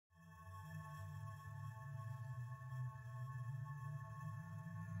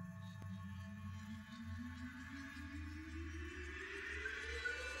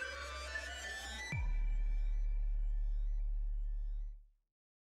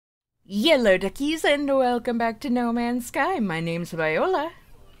Yellow duckies, and welcome back to No Man's Sky. My name's Viola,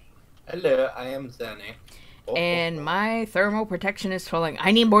 Hello, I am Zanny. and my thermal protection is falling.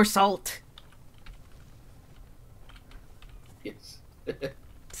 I need more salt. Yes.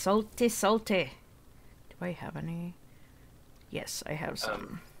 Salty, salty. Do I have any? Yes, I have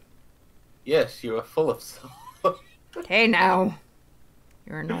some. Yes, you are full of salt. Hey now.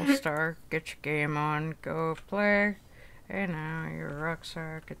 You're an all-star. Get your game on. Go play. Hey now, you're a rock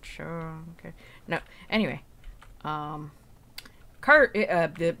star. Get your show on. Okay. No, anyway. Not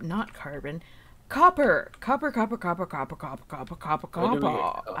carbon. Copper. Copper, copper, copper, copper, copper, copper, copper, Where do we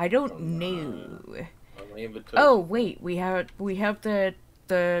copper. get I don't from? know. My inventory's Oh, full. wait. We have the...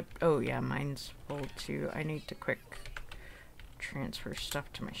 Oh, yeah, mine's full, too. I need to quick transfer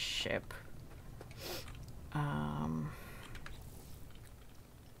stuff to my ship.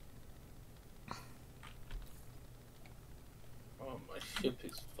 Oh, my ship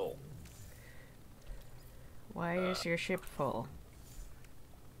is full. Why is your ship full?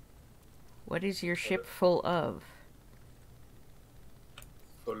 What is your ship full of?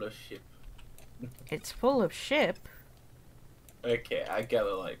 Full of ship. It's full of ship. Okay, I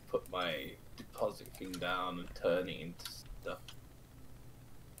gotta like put my deposit thing down and turn it into stuff.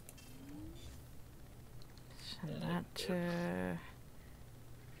 Send that to...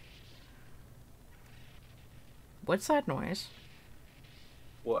 What's that noise?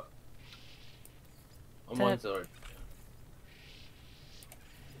 What? Oh, That- mine's already.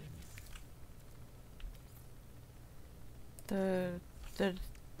 The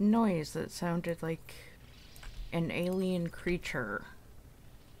noise that sounded like an alien creature.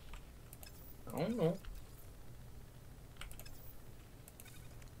 I don't know.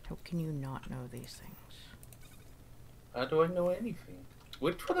 How can you not know these things? How do I know anything?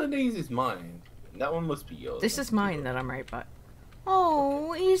 Which one of these is mine? That one must be yours. This is mine that I'm right by.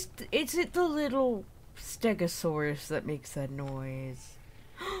 Oh, is it the little stegosaurus that makes that noise?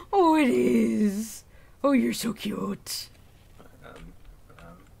 Oh, it is. Oh, you're so cute.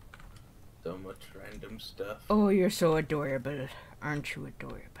 Um, so much random stuff. Oh, you're so adorable. Aren't you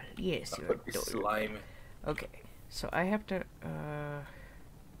adorable? Yes, I you're put this adorable. slime. Okay, so I have to,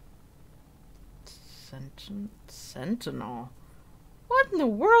 Sentinel? What in the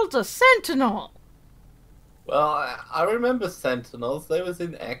world's a sentinel? Well, I remember Sentinels. They was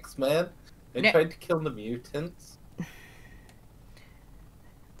in X-Men. They Ne- tried to kill the mutants. It's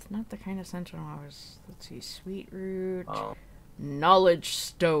not the kind of sentinel I was, let's see, sweet root, Oh, knowledge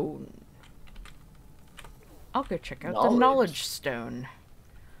stone. I'll go check out the knowledge stone.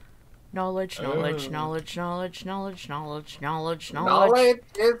 Knowledge, knowledge, Oh. knowledge, knowledge, knowledge, knowledge, knowledge, knowledge. Knowledge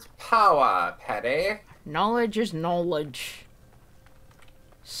is power, Petty. Knowledge is knowledge.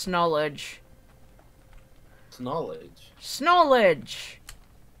 Snowledge. It's knowledge. Snowledge!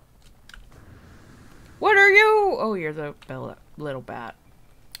 What are you? Oh, you're the little bat.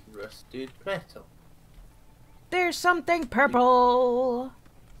 Rusted metal. There's something purple.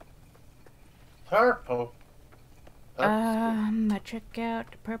 Purple. I check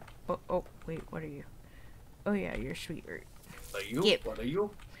out purple. Oh, wait, what are you? Oh, yeah, you're sweet root. Are you? Yep. What are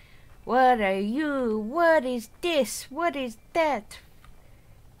you? What are you? What is this? What is that?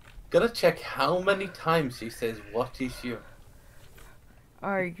 Gotta check how many times he says, "What is you?"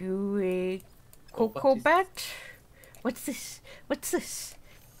 Are you a Oh, what cocoa is- bat? What's this? What's this?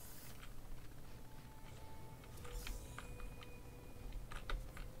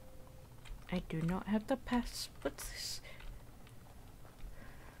 I do not have the pass. What's this?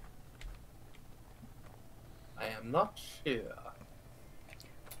 I am not sure.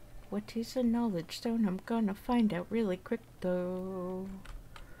 What is a knowledge stone? I'm gonna find out really quick though.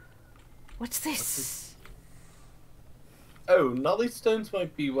 What's this? Oh, knowledge stones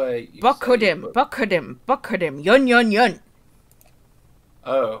might be where you Buckhood say him, put- buckhood him, buckhood him, yun yun yun!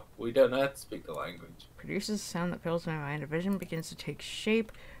 Oh, we don't know how to speak the language. Produces a sound that fills my mind. A vision begins to take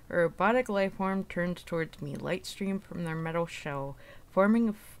shape. A robotic life form turns towards me. Light stream from their metal shell, forming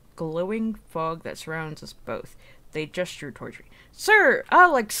a glowing fog that surrounds us both. They gesture towards me. Sir,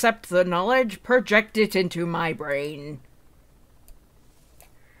 I'll accept the knowledge. Project it into my brain.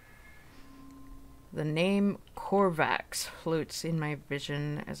 The name Korvax floats in my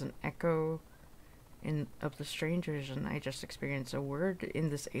vision as an echo of the strange vision I just experienced. A word in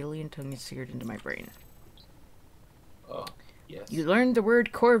this alien tongue is seared into my brain. Oh, yes. You learned the word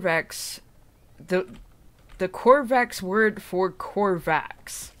Korvax. The Korvax word for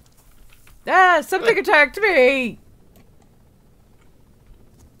Korvax. Ah, something attacked me!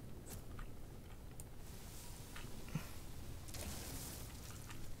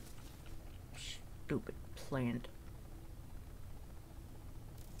 Stupid plant.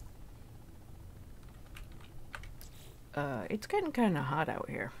 It's getting kind of hot out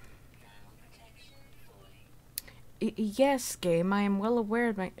here. Yes, game, I am well aware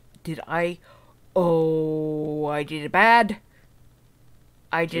of my... Did I... Oh, I did it bad.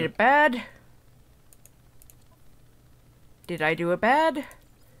 I did it bad. Did I do it bad?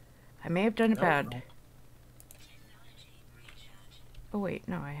 I may have done it bad. No. Oh wait,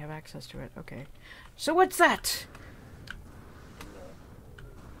 no, I have access to it. Okay. So what's that?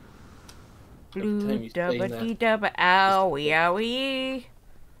 Blue dubba dee dubba owie owie.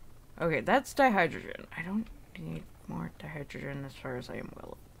 Okay, that's dihydrogen. I don't need more dihydrogen as far as I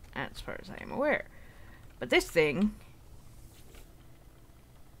am aware. But this thing,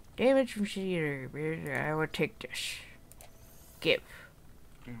 damage from shitty. I would take this. Give.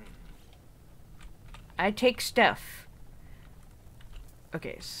 I take stuff.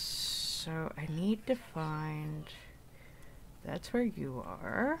 Okay, so I need to find. That's where you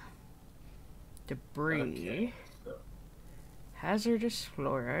are. Debris. Okay, so Hazardous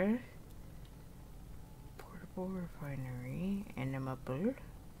flora. Portable refinery. Animable.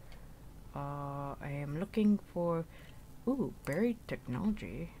 I am looking for... Ooh, buried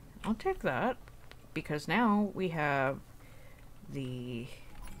technology. I'll take that. Because now we have the...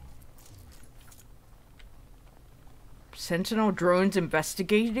 Sentinel drones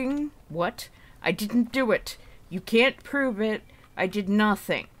investigating? What? I didn't do it. You can't prove it. I did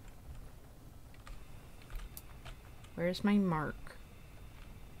nothing. Where's my mark?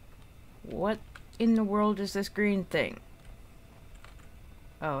 What in the world is this green thing?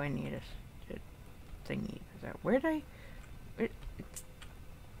 Oh, I need a thingy for that. Where'd I...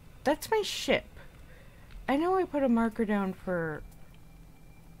 That's my ship. I know I put a marker down for...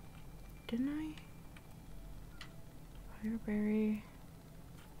 Didn't I? Fireberry...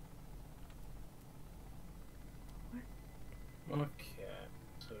 okay,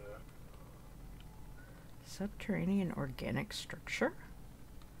 so Subterranean organic structure?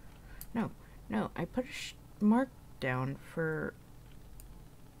 No, I put a mark down for...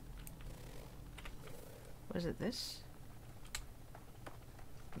 Was it this?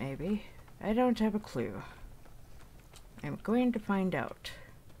 Maybe. I don't have a clue. I'm going to find out.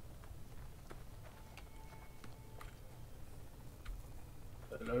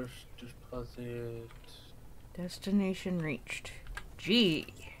 large deposit. Destination reached. G.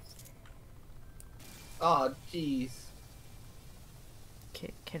 Oh, jeez.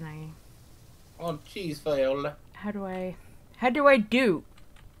 Can I... Oh, jeez, Viola. How do I do?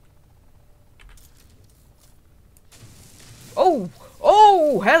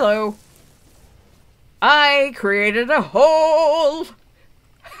 Oh, hello. I created a hole.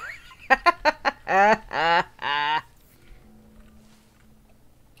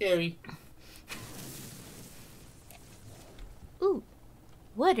 Gary. Ooh,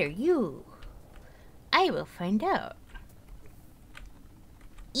 what are you? I will find out.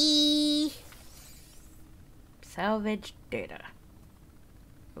 Salvage data.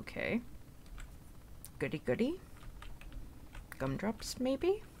 Okay. Goody goody. Gumdrops,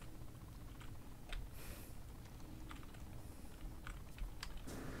 maybe?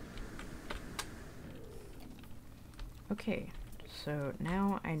 Okay, so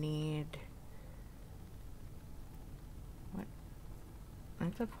now I need... What?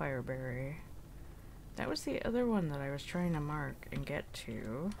 That's a fireberry. That was the other one that I was trying to mark and get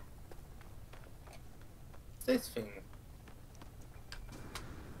to. This thing.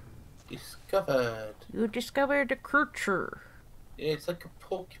 Discovered. You discovered a creature. Yeah, it's like a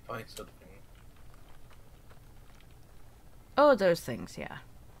porcupine something. Oh, those things, yeah.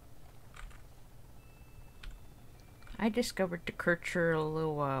 I discovered the creature a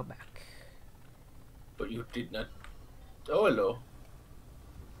little while back. But you did not. Oh, hello.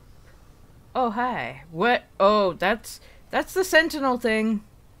 Oh, hi. What? Oh, that's the sentinel thing.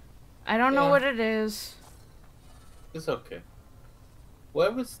 I don't know what it is. It's okay.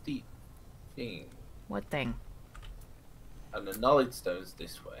 Where was the thing? What thing? And the knowledge stone's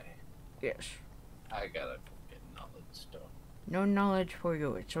this way. Yes. I gotta go get knowledge stone. No knowledge for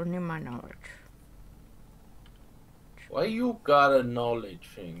you. It's only my knowledge. Why you gotta knowledge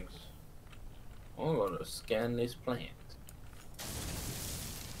things? I'm gonna scan this plant.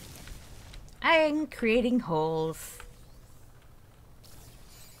 I'm creating holes.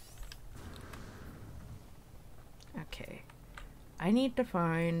 Okay. I need to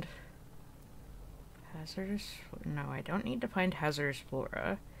find hazardous... No, I don't need to find hazardous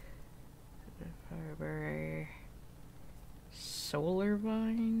flora. Fireberry. Solar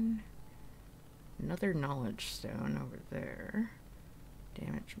vine. Another knowledge stone over there.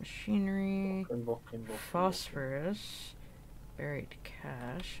 Damaged machinery. Walking. Phosphorus. Buried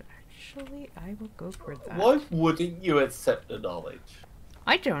cache. Actually, I will go for that. Why wouldn't you accept the knowledge?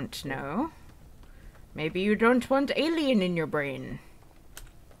 I don't know. Maybe you don't want alien in your brain.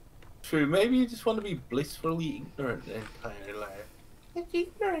 True, maybe you just want to be blissfully ignorant the entire life. It's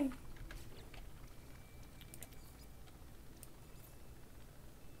ignorant.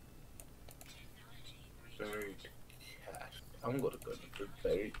 Buried cache. I'm gonna go to the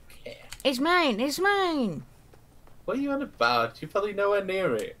buried cache. It's mine! It's mine! What are you on about? You're probably nowhere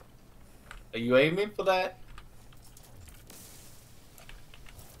near it. Are you aiming for that?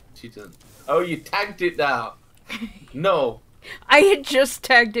 She doesn't. Oh, you tagged it now. No. I had just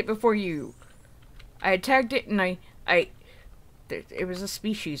tagged it before you. I had tagged it and it was a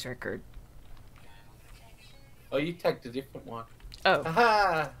species record. Oh, you tagged a different one. Oh.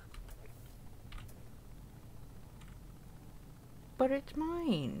 Aha! But it's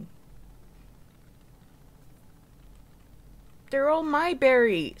mine. They're all my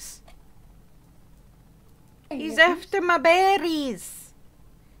berries. He's after my berries.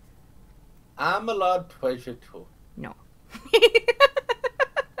 I'm allowed pleasure too. No.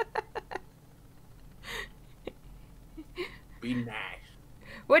 Be nice.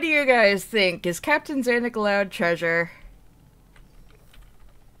 What do you guys think? Is Captain Zanuck allowed treasure?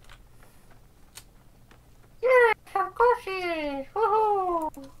 Yes, of course he is.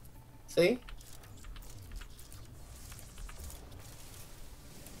 Woohoo! See?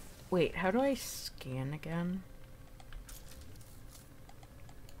 Wait, how do I scan again?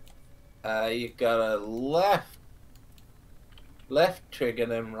 You got a left trigger,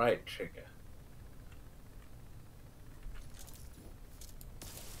 then right trigger.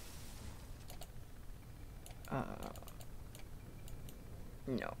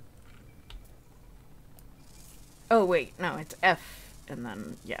 No. Oh, wait, no, it's F, and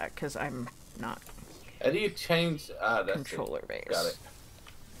then, yeah, because I'm not How do you change? Ah, that's controller it. base. Got it.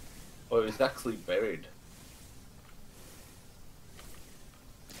 Oh, it was actually buried.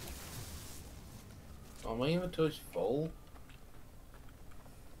 Oh, my inventory's full.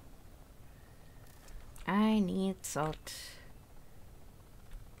 I need salt.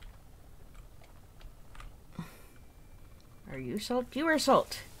 Are you salt? You are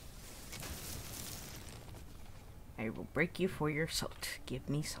salt. I will break you for your salt. Give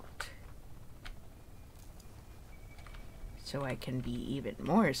me salt. So I can be even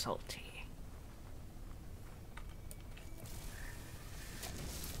more salty.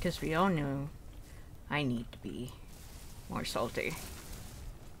 Because we all know I need to be more salty.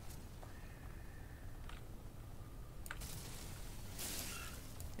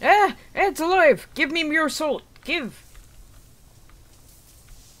 Ah! It's alive! Give me your salt! Give!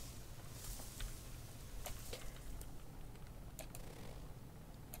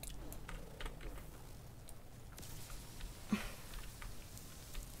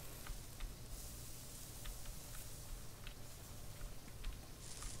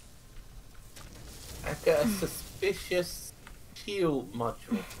 I got a suspicious shield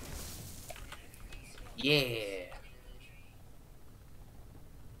module. Yeah.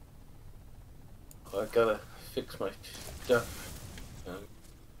 I gotta fix my stuff.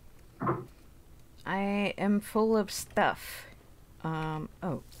 I am full of stuff.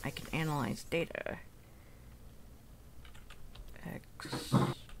 Oh, I can analyze data. X.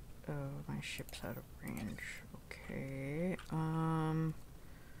 Oh, my ship's out of range. Okay.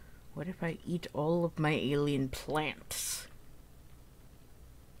 What if I eat all of my alien plants?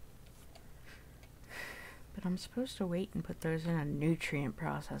 But I'm supposed to wait and put those in a nutrient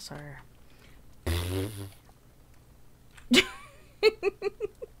processor.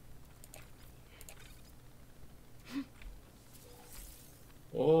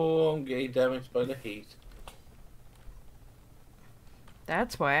 Oh, I'm getting damaged by the heat.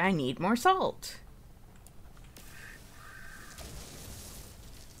 That's why I need more salt.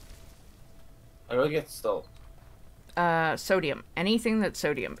 How do I get salt? Sodium. Anything that's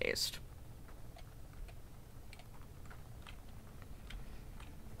sodium based.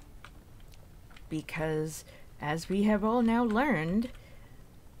 Because, as we have all now learned,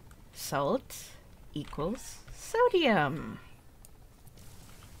 salt equals sodium.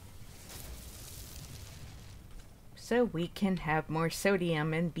 So we can have more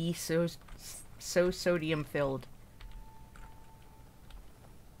sodium and be so sodium filled.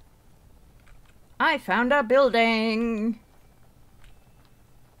 I found a building!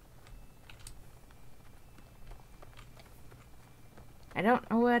 I don't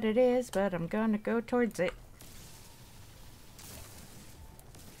know what it is, but I'm gonna go towards it.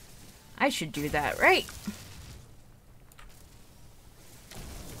 I should do that, right?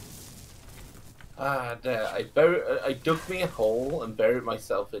 Ah, there. I dug me a hole and buried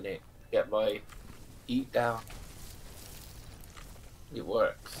myself in it. Get my heat down. It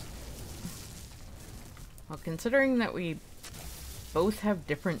works. Well, considering that we both have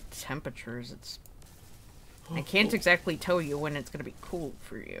different temperatures, I can't exactly tell you when it's gonna be cool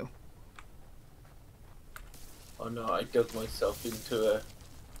for you. Oh no, I dug myself into a...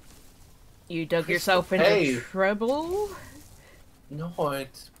 You dug Crystal yourself into cave. trouble? No,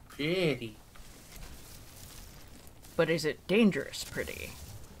 it's pretty. But is it dangerous pretty?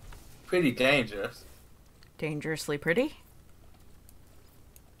 Pretty dangerous. Dangerously pretty?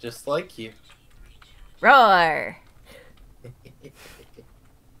 Just like you. Roar!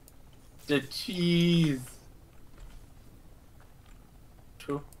 The cheese.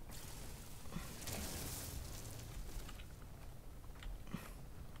 True.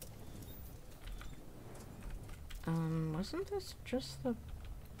 Wasn't this just the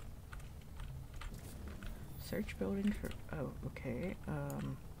search building for... Oh, okay.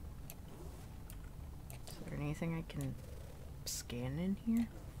 Is there anything I can scan in here?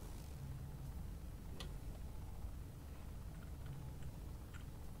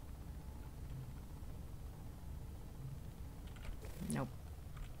 Nope.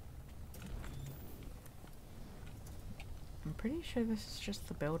 I'm pretty sure this is just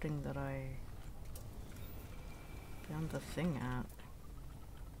the building that I found the thing at.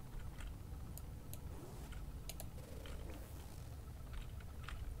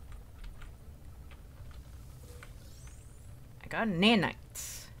 I got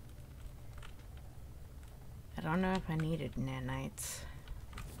nanites. I don't know if I needed nanites.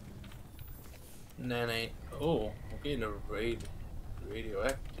 Nanny. Oh, I'm getting a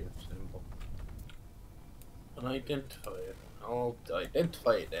radioactive symbol. Unidentified. I'll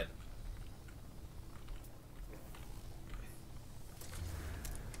identify it then.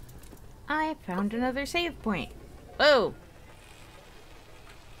 I found another save point. Whoa!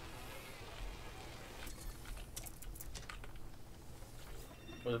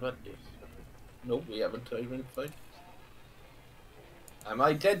 What about this? Nope, we haven't identified. I'm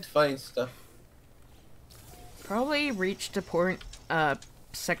identifying stuff. Probably reached a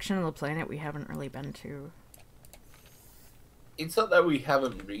section of the planet we haven't really been to. It's not that we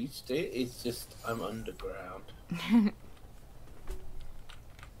haven't reached it, it's just I'm underground.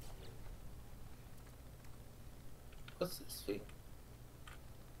 What's this thing?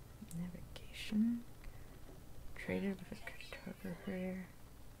 Navigation. Traded with a cartographer.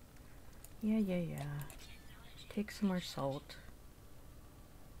 Yeah. Take some more salt.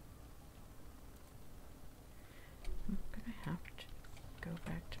 I'm gonna have to go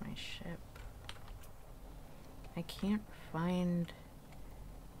back to my ship. I can't find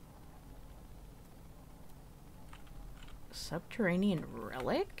subterranean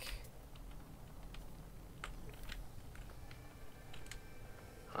relic?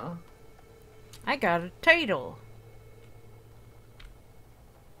 Huh? I got a title.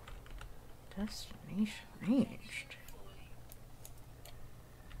 Destination reached.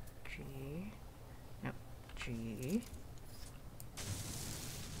 G. No. G.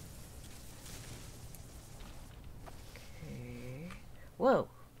 Okay. Whoa.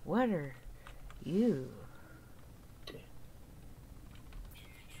 What are you?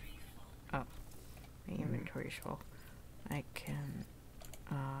 Oh. My inventory's full. I can,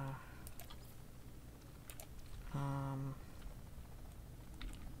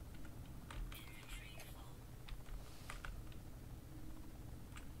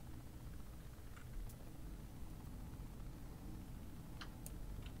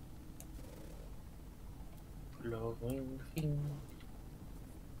 Glowing thing.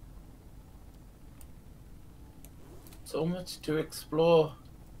 So much to explore.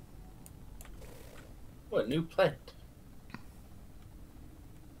 What, new plant?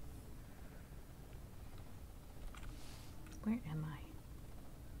 where am I?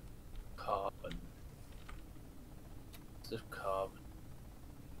 Carbon. It's of carbon.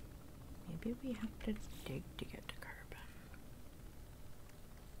 Maybe we have to dig to get to carbon.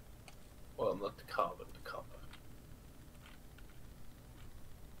 Well, not the carbon, the copper.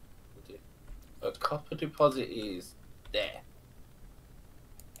 A copper deposit is there.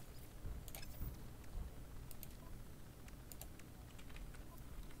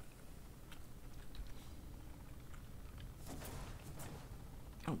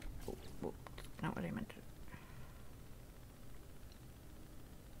 Oh, not what I meant to.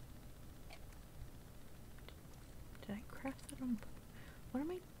 Did I craft that on? What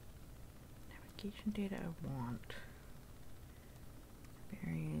am I? Navigation data I want.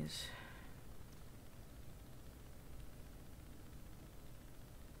 Berries.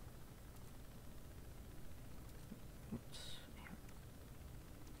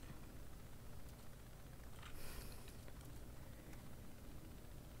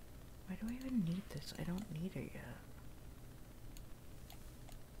 I even need this? I don't need it yet.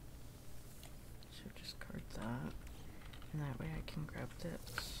 So discard that. And that way I can grab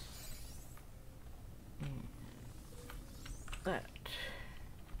this. And that.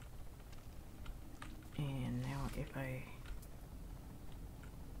 And now if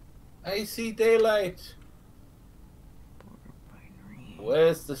I see daylight. border binary.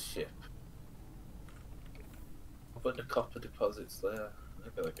 Where's the ship? I'll put the copper deposits there. I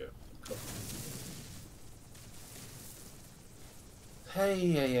gotta go.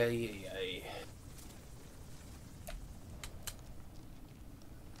 Hey.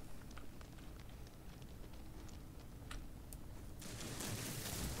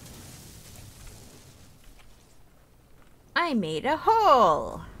 I made a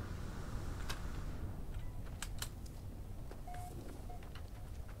hole!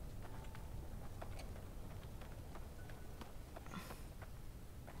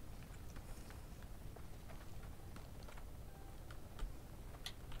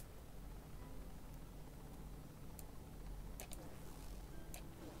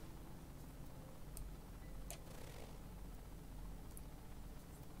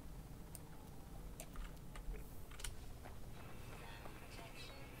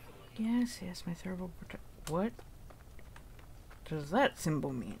 Yes, my thermal what does that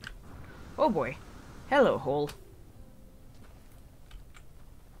symbol mean? Oh boy. Hello, hole.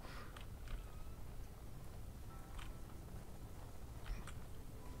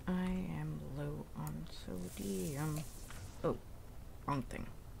 I am low on sodium. Oh, wrong thing.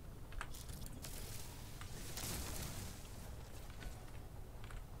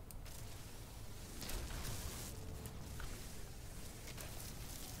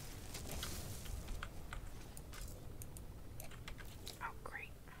 Oh, great.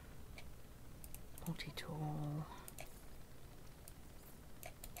 Multi-tool.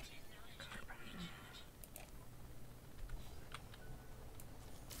 Carbon.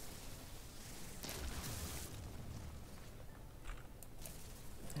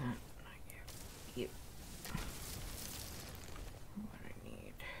 Not you. What I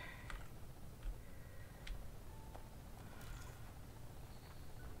need.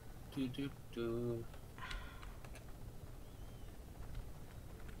 Do.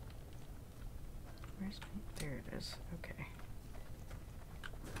 Where's my... There it is. Okay.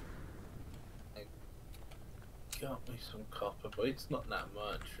 Got me some copper, but it's not that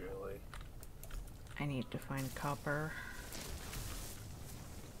much, really. I need to find copper.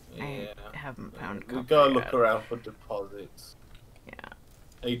 Yeah. I haven't found copper We gotta yet. look around for deposits. Yeah.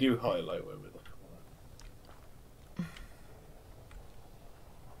 They do highlight where we're looking for.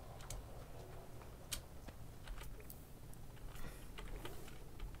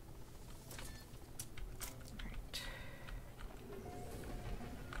 Right.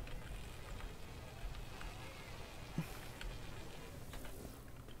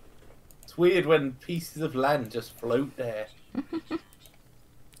 It's weird when pieces of land just float there.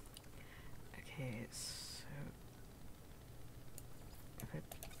 Okay, so if I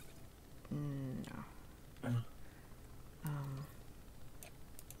no.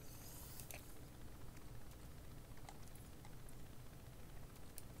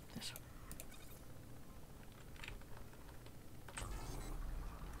 This one.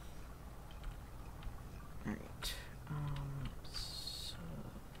 All right. So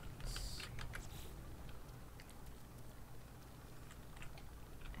let's see.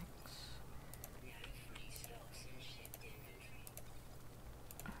 X.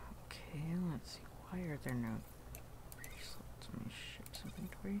 Okay, let's see. Why are there no bracelets on my ship's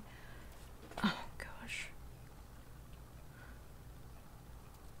inventory? Oh gosh.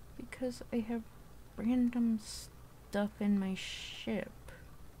 Because I have random stuff in my ship.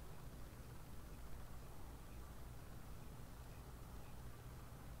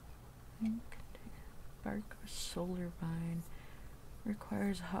 Bark of solar vine.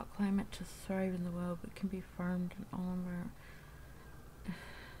 Requires a hot climate to thrive in the wild, but can be farmed in all environments.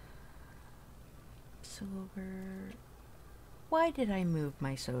 Silver. Why did I move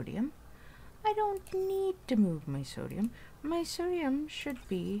my sodium? I don't need to move my sodium. My sodium should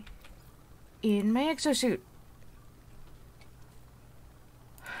be in my exosuit.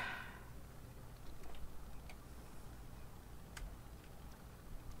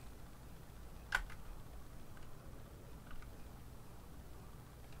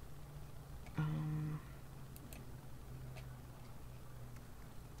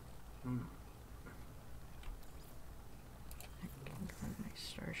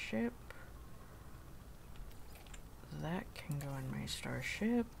 Starship. That can go in my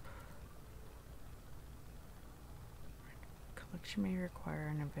starship. Click Collection may require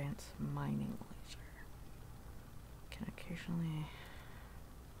an advanced mining laser. Can occasionally...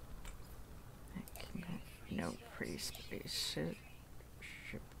 No, pretty space.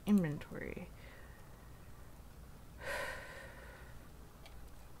 Ship inventory.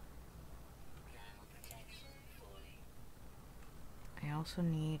 I also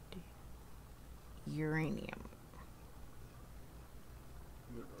need uranium.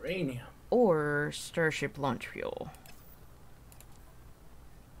 Uranium. Or Starship launch fuel.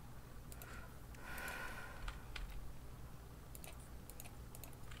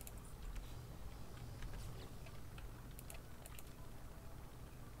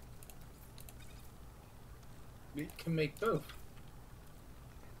 We can make both.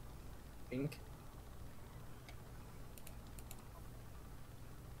 I think.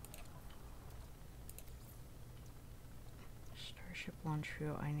 Starship launch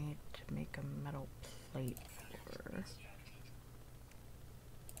fuel I need to make a metal plate for.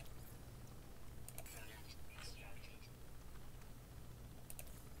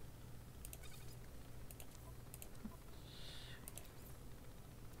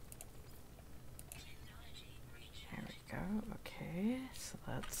 There we go. Okay, so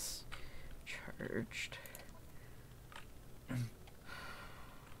that's charged.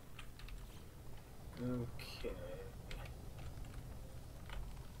 Okay.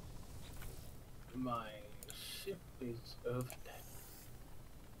 My ship is over there.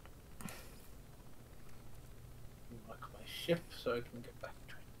 Mark my ship so I can get back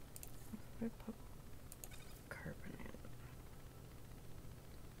to it. I put carbon in.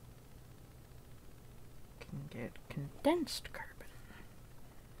 Can get condensed carbon.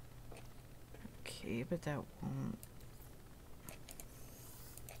 Okay, but that won't.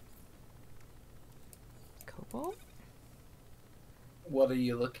 Cobalt? What are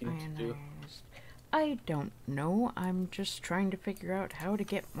you looking to do? Ionized. I don't know. I'm just trying to figure out how to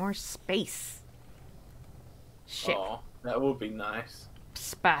get more space. Ship. Oh, that would be nice.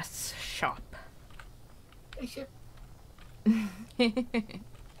 Space shop. Hey, ship.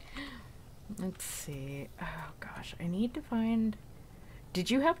 Let's see. Oh gosh, I need to find... Did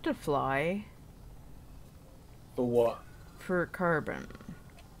you have to fly? For what? For carbon.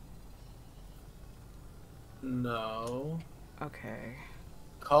 No. Okay.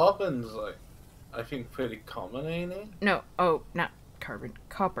 Carbon's like, I think pretty common, ain't it? No, oh, not carbon.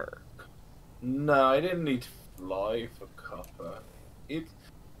 Copper. No, I didn't need to fly for copper.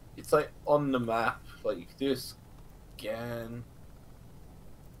 It's like on the map. Like you can do a scan.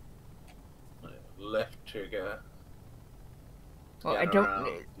 Like, left trigger. Well, I scan don't...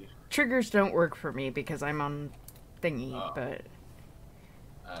 around. Triggers don't work for me because I'm on thingy, Oh. but...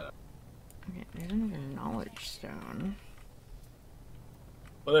 I don't. Okay, there's another knowledge stone.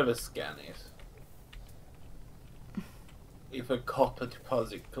 Whatever scan is. If a copper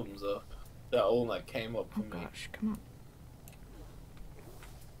deposit comes up, that all that came up for Oh me. gosh, come on.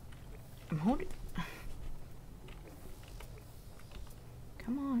 I'm holding...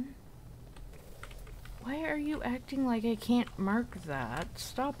 Come on. Why are you acting like I can't mark that?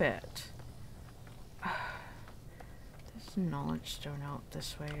 Stop it. There's a knowledge stone out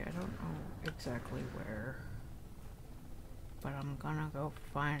this way. I don't know exactly where. But I'm gonna go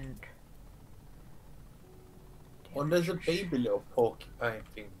find... Oh, there's a baby little porcupine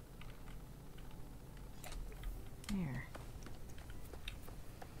thing. There.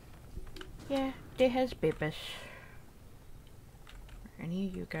 Yeah, they has babies. Are any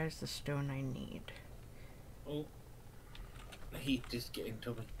of you guys the stone I need? Oh, the heat is getting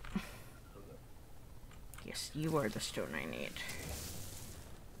to me. Yes, you are the stone I need.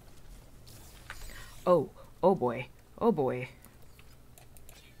 Oh, oh boy. Oh boy.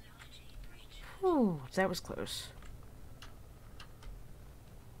 Whew, that was close.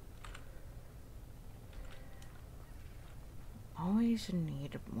 Always in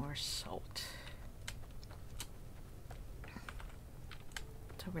need of more salt.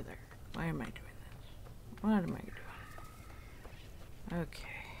 It's over there. Why am I doing this? What am I doing? Okay.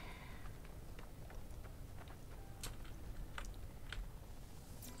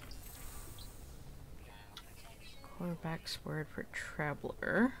 Quarterback's word for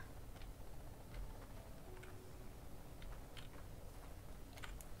traveler.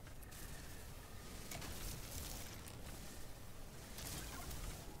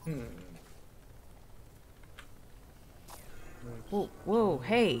 Whoa, whoa,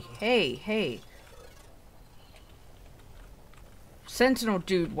 hey, hey, hey. Sentinel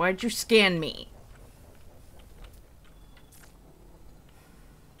dude, why'd you scan me?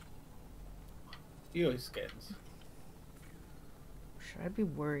 He always scans. Should I be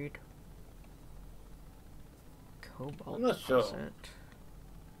worried? Cobalt I'm not sure. deposit.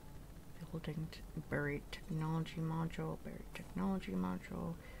 Building buried technology module. Buried technology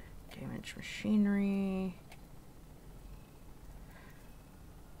module. Damaged machinery.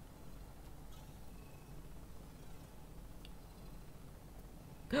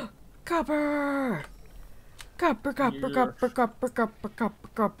 Copper! Copper, copper, copper, copper, copper, copper,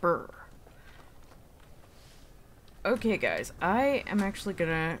 copper. Okay, guys, I am actually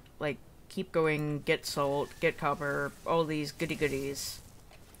gonna, like, keep going, get salt, get copper, all these goody goodies.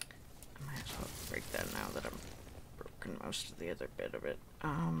 I might as well break that now that I've broken most of the other bit of it.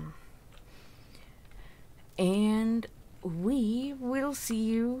 And we will see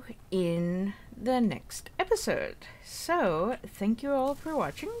you in the next episode. So, thank you all for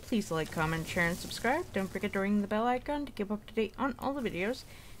watching. Please like, comment, share, and subscribe. Don't forget to ring the bell icon to keep up to date on all the videos.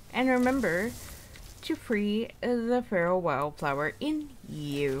 And remember to free the feral wildflower in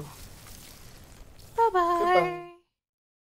you. Bye-bye!